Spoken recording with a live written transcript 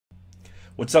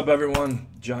What's up, everyone?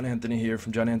 John Anthony here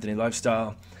from John Anthony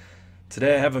Lifestyle.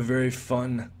 Today I have a very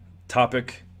fun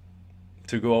topic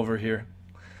to go over here.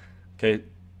 Okay,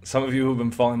 some of you who've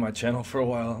been following my channel for a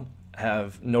while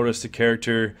have noticed a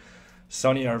character,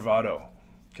 Sonny Arvado,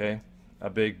 okay? A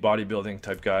big bodybuilding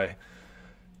type guy,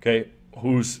 okay,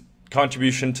 whose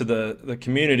contribution to the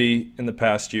community in the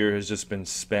past year has just been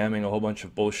spamming a whole bunch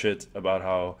of bullshit about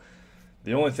how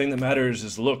the only thing that matters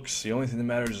is looks. The only thing that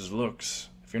matters is looks.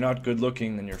 If you're not good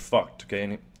looking, then you're fucked, okay?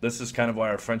 And this is kind of why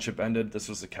our friendship ended. This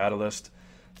was the catalyst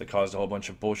that caused a whole bunch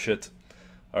of bullshit.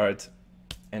 All right.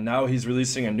 And now he's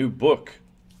releasing a new book.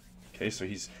 Okay, so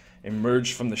he's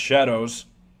emerged from the shadows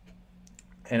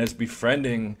and is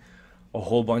befriending a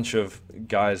whole bunch of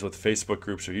guys with Facebook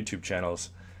groups or YouTube channels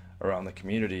around the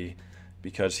community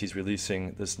because he's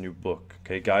releasing this new book.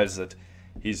 Okay, guys that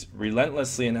he's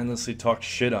relentlessly and endlessly talked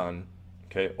shit on,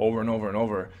 okay, over and over and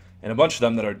over. And a bunch of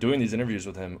them that are doing these interviews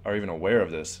with him are even aware of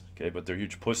this, okay? But they're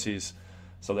huge pussies,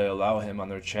 so they allow him on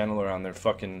their channel or on their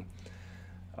fucking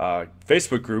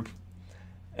Facebook group.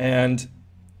 And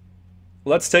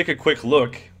let's take a quick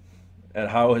look at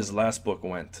how his last book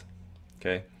went,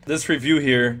 okay? This review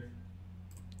here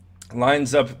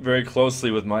lines up very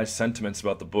closely with my sentiments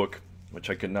about the book, which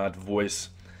I could not voice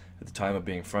at the time of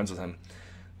being friends with him.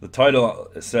 The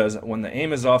title says, "When the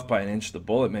aim is off by an inch, the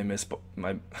bullet may miss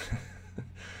my..."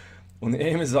 When the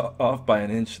aim is off by an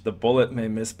inch, the bullet may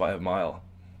miss by a mile.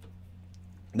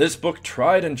 This book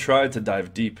tried and tried to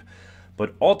dive deep,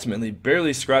 but ultimately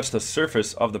barely scratched the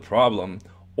surface of the problem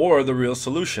or the real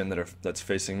solution that's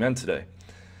facing men today.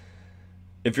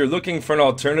 If you're looking for an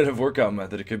alternative workout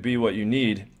method, it could be what you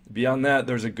need. Beyond that,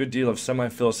 there's a good deal of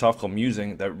semi-philosophical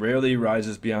musing that rarely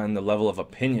rises beyond the level of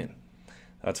opinion.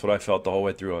 That's what I felt the whole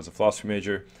way through. I was a philosophy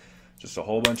major. Just a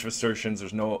whole bunch of assertions.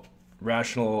 There's no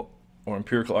rational or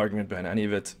empirical argument behind any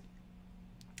of it.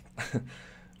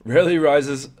 Rarely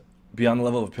rises beyond the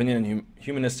level of opinion and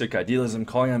humanistic idealism,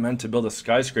 calling on men to build a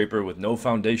skyscraper with no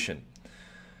foundation.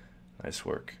 Nice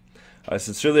work. I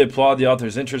sincerely applaud the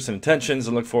author's interests and intentions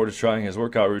and look forward to trying his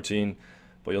workout routine,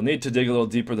 but you'll need to dig a little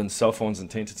deeper than cell phones and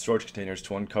tainted storage containers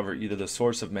to uncover either the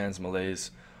source of man's malaise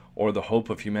or the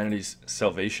hope of humanity's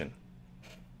salvation.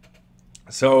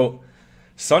 So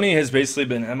Sonny has basically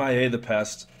been MIA the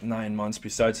past 9 months,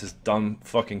 besides his dumb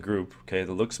fucking group, okay,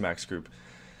 the Looks Max group,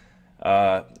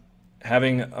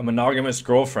 having a monogamous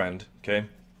girlfriend, okay.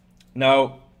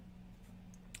 Now,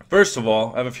 first of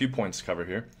all, I have a few points to cover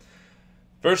here.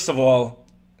 First of all,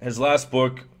 his last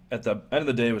book, at the end of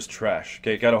the day, was trash,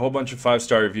 okay. Got a whole bunch of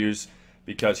 5-star reviews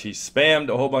because he spammed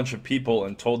a whole bunch of people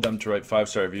and told them to write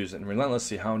 5-star reviews and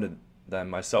relentlessly hounded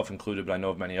them, myself included, but I know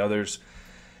of many others.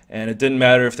 And it didn't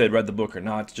matter if they'd read the book or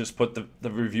not. Just put the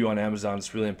review on Amazon.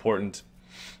 It's really important.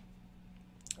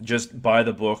 Just buy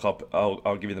the book.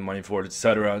 I'll give you the money for it,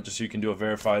 etc. Just so you can do a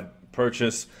verified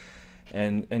purchase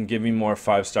and give me more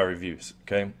 5-star reviews,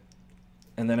 okay?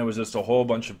 And then it was just a whole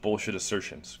bunch of bullshit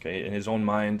assertions, okay? In his own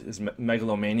mind, his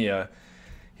megalomania,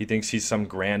 he thinks he's some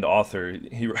grand author.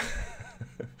 He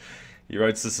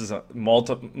writes this as a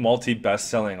multi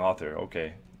best-selling author,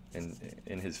 okay,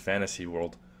 in his fantasy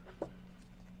world.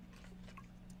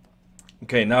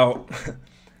 Okay, now,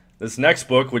 this next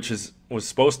book, which was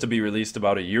supposed to be released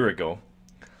about a year ago,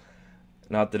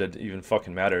 not that it even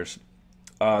fucking matters,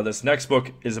 this next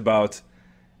book is about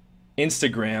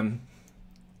Instagram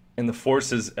and the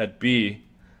forces at B.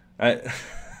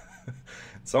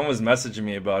 Someone was messaging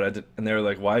me about it, and they were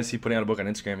like, why is he putting out a book on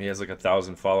Instagram? He has like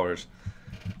 1,000 followers.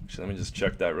 Actually, let me just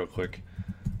check that real quick.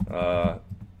 But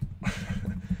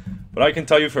I can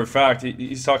tell you for a fact,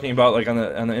 he's talking about, like, on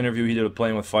the interview he did with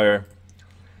Playing with Fire,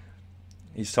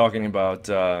 he's talking about,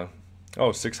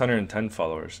 610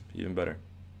 followers, even better.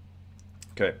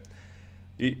 Okay.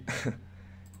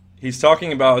 He's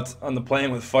talking about, on the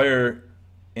Playing with Fire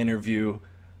interview,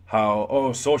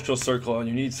 how, social circle, and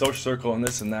you need social circle, and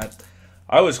this and that.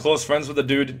 I was close friends with the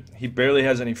dude. He barely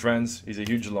has any friends. He's a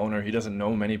huge loner. He doesn't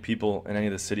know many people in any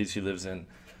of the cities he lives in.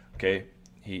 Okay?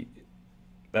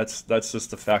 That's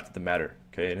just the fact of the matter.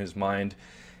 Okay? In his mind,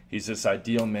 he's this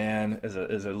ideal man as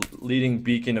a leading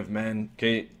beacon of men.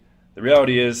 Okay, the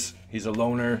reality is he's a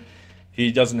loner. He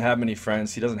doesn't have many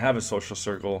friends. He doesn't have a social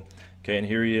circle. Okay, and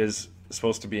here he is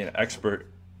supposed to be an expert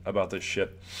about this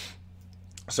shit.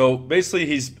 So basically,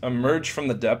 he's emerged from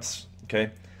the depths.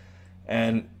 Okay,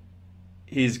 and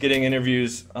he's getting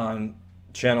interviews on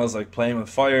channels like Playing with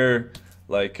Fire,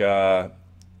 like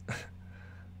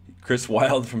Chris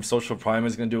Wilde from Social Prime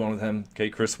is going to do one with him. Okay,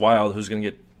 Chris Wilde, who's going to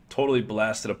get totally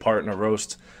blasted apart in a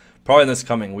roast, probably in this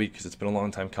coming week because it's been a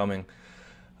long time coming.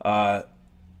 I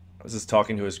was just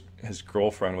talking to his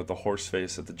girlfriend with the horse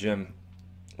face at the gym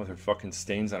with her fucking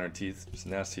stains on her teeth. It's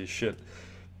nasty as shit.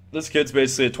 This kid's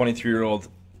basically a 23-year-old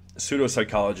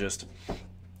pseudo-psychologist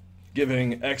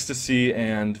giving ecstasy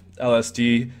and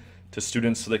LSD to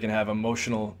students so they can have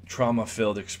emotional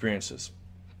trauma-filled experiences.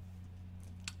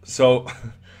 So,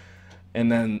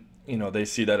 and then, you know, they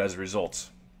see that as results.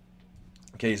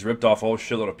 Okay, he's ripped off a whole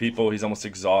shitload of people. He's almost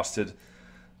exhausted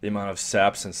the amount of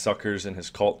saps and suckers in his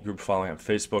cult group following on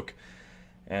Facebook,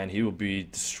 and he will be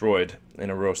destroyed in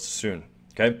a roast soon.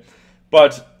 Okay,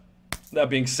 but that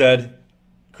being said,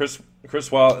 Chris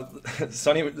Wilde,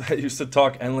 Sonny used to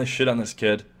talk endless shit on this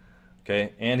kid.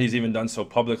 Okay, and he's even done so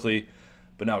publicly,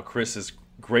 but now Chris is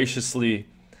graciously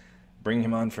bringing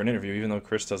him on for an interview, even though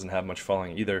Chris doesn't have much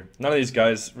following either. None of these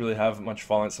guys really have much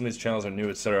following. Some of these channels are new,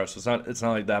 etc. So it's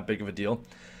not like that big of a deal.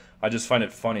 I just find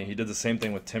it funny. He did the same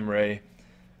thing with Tim Ray,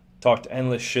 talked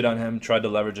endless shit on him, tried to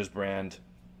leverage his brand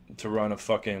to run a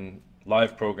fucking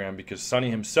live program because Sonny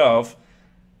himself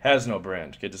has no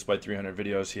brand. Okay, despite 300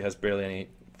 videos, he has barely any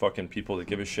fucking people that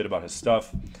give a shit about his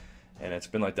stuff, and it's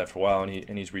been like that for a while.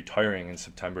 And he's retiring in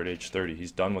September at age 30.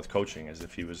 He's done with coaching, as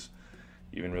if he was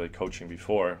even really coaching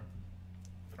before.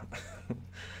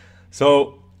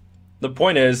 So the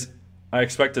point is, I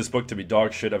expect this book to be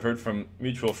dog shit. I've heard from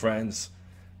mutual friends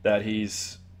that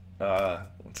he's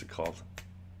what's it called?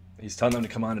 He's telling them to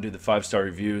come on and do the 5-star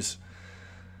reviews.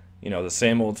 You know, the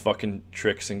same old fucking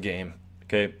tricks and game.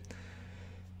 Okay,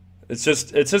 it's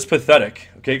just pathetic.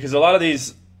 Okay, because a lot of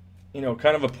these, you know,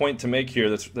 kind of a point to make here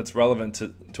that's relevant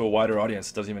to a wider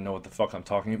audience that doesn't even know what the fuck I'm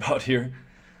talking about here,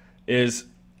 is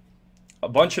a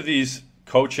bunch of these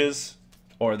coaches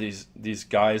or these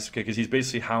guys, okay, because he's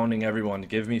basically hounding everyone to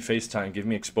give me FaceTime, give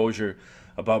me exposure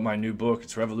about my new book.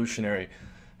 It's revolutionary.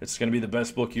 It's going to be the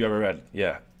best book you ever read.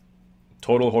 Yeah,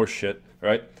 total horse shit,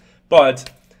 right?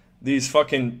 But these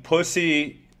fucking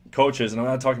pussy coaches, and I'm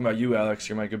not talking about you, Alex,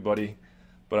 you're my good buddy,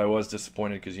 but I was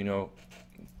disappointed because you know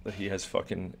that he has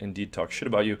fucking indeed talked shit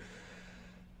about you.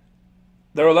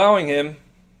 They're allowing him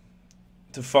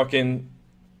to fucking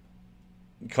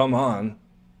come on,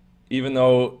 even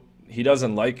though he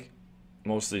doesn't like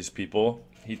most of these people.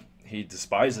 He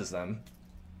despises them,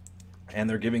 and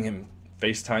they're giving him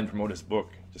FaceTime to promote his book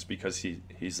just because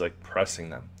he's like pressing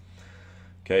them.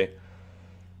 Okay,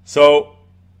 so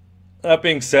that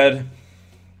being said,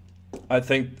 I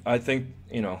think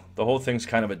you know the whole thing's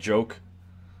kind of a joke.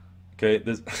 Okay,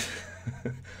 this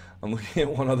I'm looking at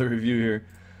one other review here.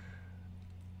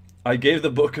 I gave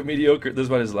the book a mediocre. This is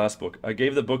about his last book. I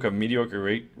gave the book a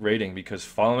mediocre rating because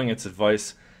following its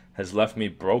advice has left me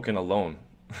broken alone.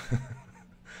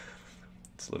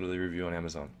 It's literally a review on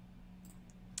Amazon.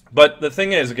 But the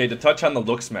thing is, okay, to touch on the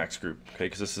LooksMax group, okay,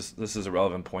 because this is a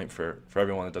relevant point for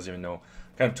everyone that doesn't even know.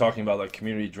 Kind of talking about like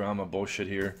community drama bullshit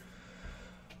here.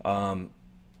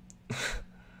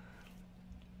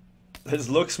 His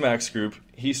LooksMax group,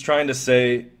 he's trying to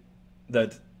say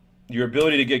that your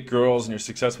ability to get girls and your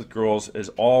success with girls is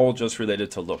all just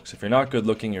related to looks. If you're not good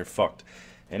looking, you're fucked.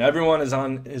 And everyone is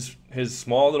on his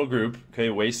small little group, okay,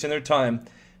 wasting their time,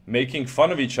 making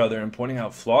fun of each other and pointing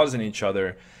out flaws in each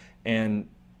other, and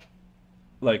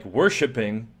like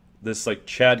worshiping this like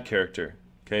Chad character,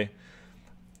 okay?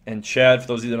 And Chad, for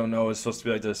those of you that don't know, is supposed to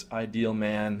be like this ideal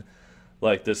man,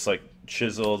 like this like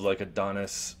chiseled, like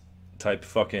Adonis type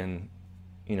fucking,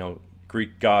 you know,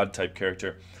 Greek god type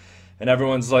character. And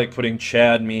everyone's like putting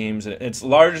Chad memes, and it's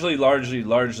largely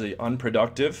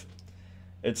unproductive.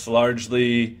 It's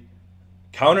largely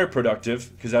counterproductive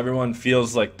because everyone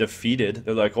feels like defeated.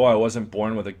 They're like, oh, I wasn't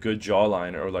born with a good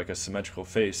jawline or like a symmetrical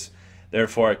face,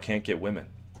 therefore I can't get women.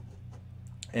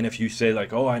 And if you say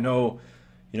like, oh, I know,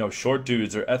 you know, short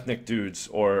dudes or ethnic dudes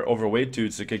or overweight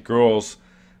dudes that get girls,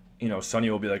 you know,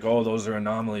 Sonny will be like, oh, those are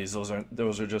anomalies. Those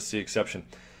are just the exception.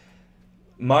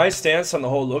 My stance on the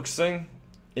whole looks thing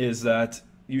is that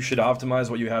you should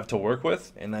optimize what you have to work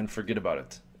with and then forget about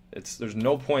it. There's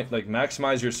no point, like,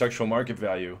 maximize your sexual market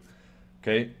value,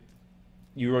 okay?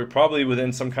 You are probably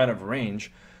within some kind of range,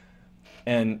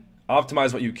 and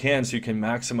optimize what you can so you can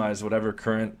maximize whatever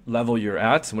current level you're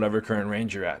at and whatever current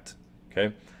range you're at,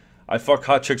 okay? I fuck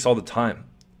hot chicks all the time.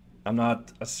 I'm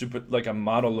not a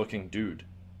model looking dude,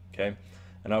 okay?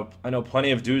 And I know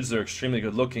plenty of dudes that are extremely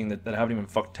good looking that haven't even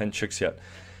fucked 10 chicks yet.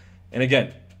 And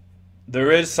again,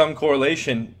 there is some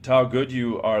correlation to how good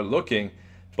you are looking,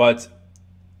 but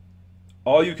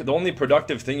the only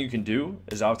productive thing you can do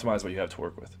is optimize what you have to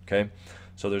work with, okay?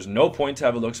 So there's no point to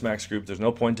have a LooksMax group. There's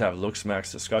no point to have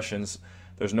LooksMax discussions.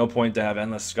 There's no point to have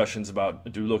endless discussions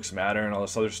about do looks matter and all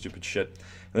this other stupid shit.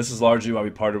 And this is largely why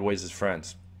we parted ways as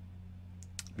friends.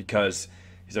 Because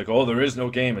he's like, oh, there is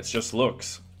no game, it's just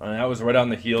looks. And that was right on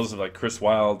the heels of like Chris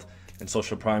Wilde and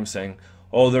Social Prime saying,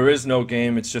 Oh, there is no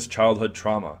game. It's just childhood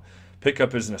trauma.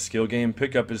 Pickup isn't a skill game.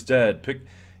 Pickup is dead.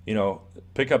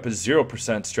 Pickup is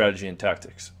 0% strategy and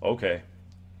tactics. Okay.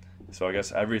 So I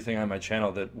guess everything on my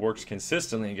channel that works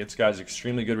consistently and gets guys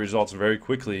extremely good results very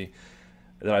quickly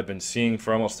that I've been seeing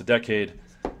for almost a decade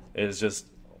is just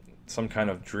some kind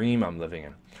of dream I'm living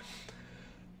in.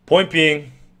 Point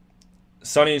being,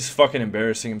 Sonny's fucking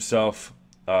embarrassing himself.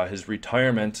 His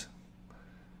retirement,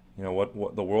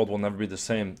 what the world will never be the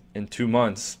same in 2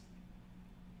 months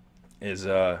is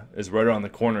right around the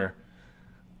corner.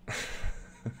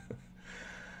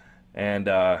 And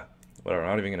whatever, I'm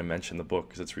not even going to mention the book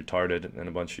because it's retarded and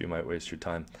a bunch of you might waste your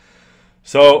time.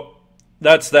 So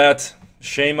that's that.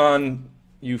 Shame on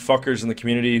you fuckers in the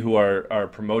community who are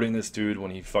promoting this dude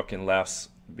when he fucking laughs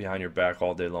behind your back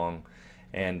all day long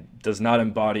and does not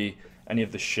embody any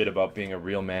of the shit about being a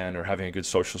real man or having a good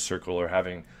social circle or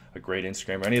having a great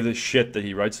Instagram or any of the shit that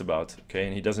he writes about, okay?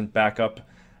 And he doesn't back up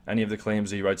any of the claims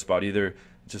that he writes about either.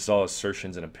 It's just all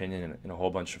assertions and opinion and a whole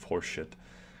bunch of horse shit,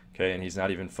 okay? And he's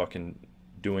not even fucking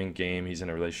doing game. He's in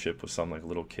a relationship with some like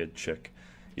little kid chick,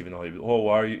 even though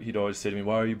he'd always say to me,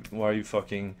 why are you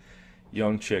fucking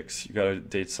young chicks? You gotta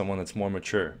date someone that's more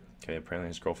mature. Okay, apparently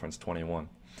his girlfriend's 21.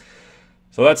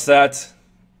 So that's that.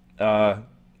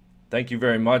 Thank you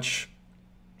very much.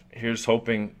 Here's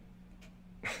hoping.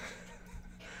 I'm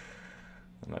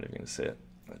not even gonna say it.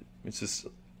 It's just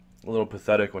a little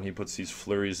pathetic when he puts these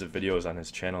flurries of videos on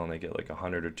his channel and they get like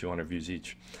 100 or 200 views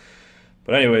each.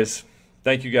 But anyways,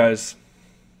 thank you guys.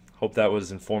 Hope that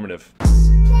was informative.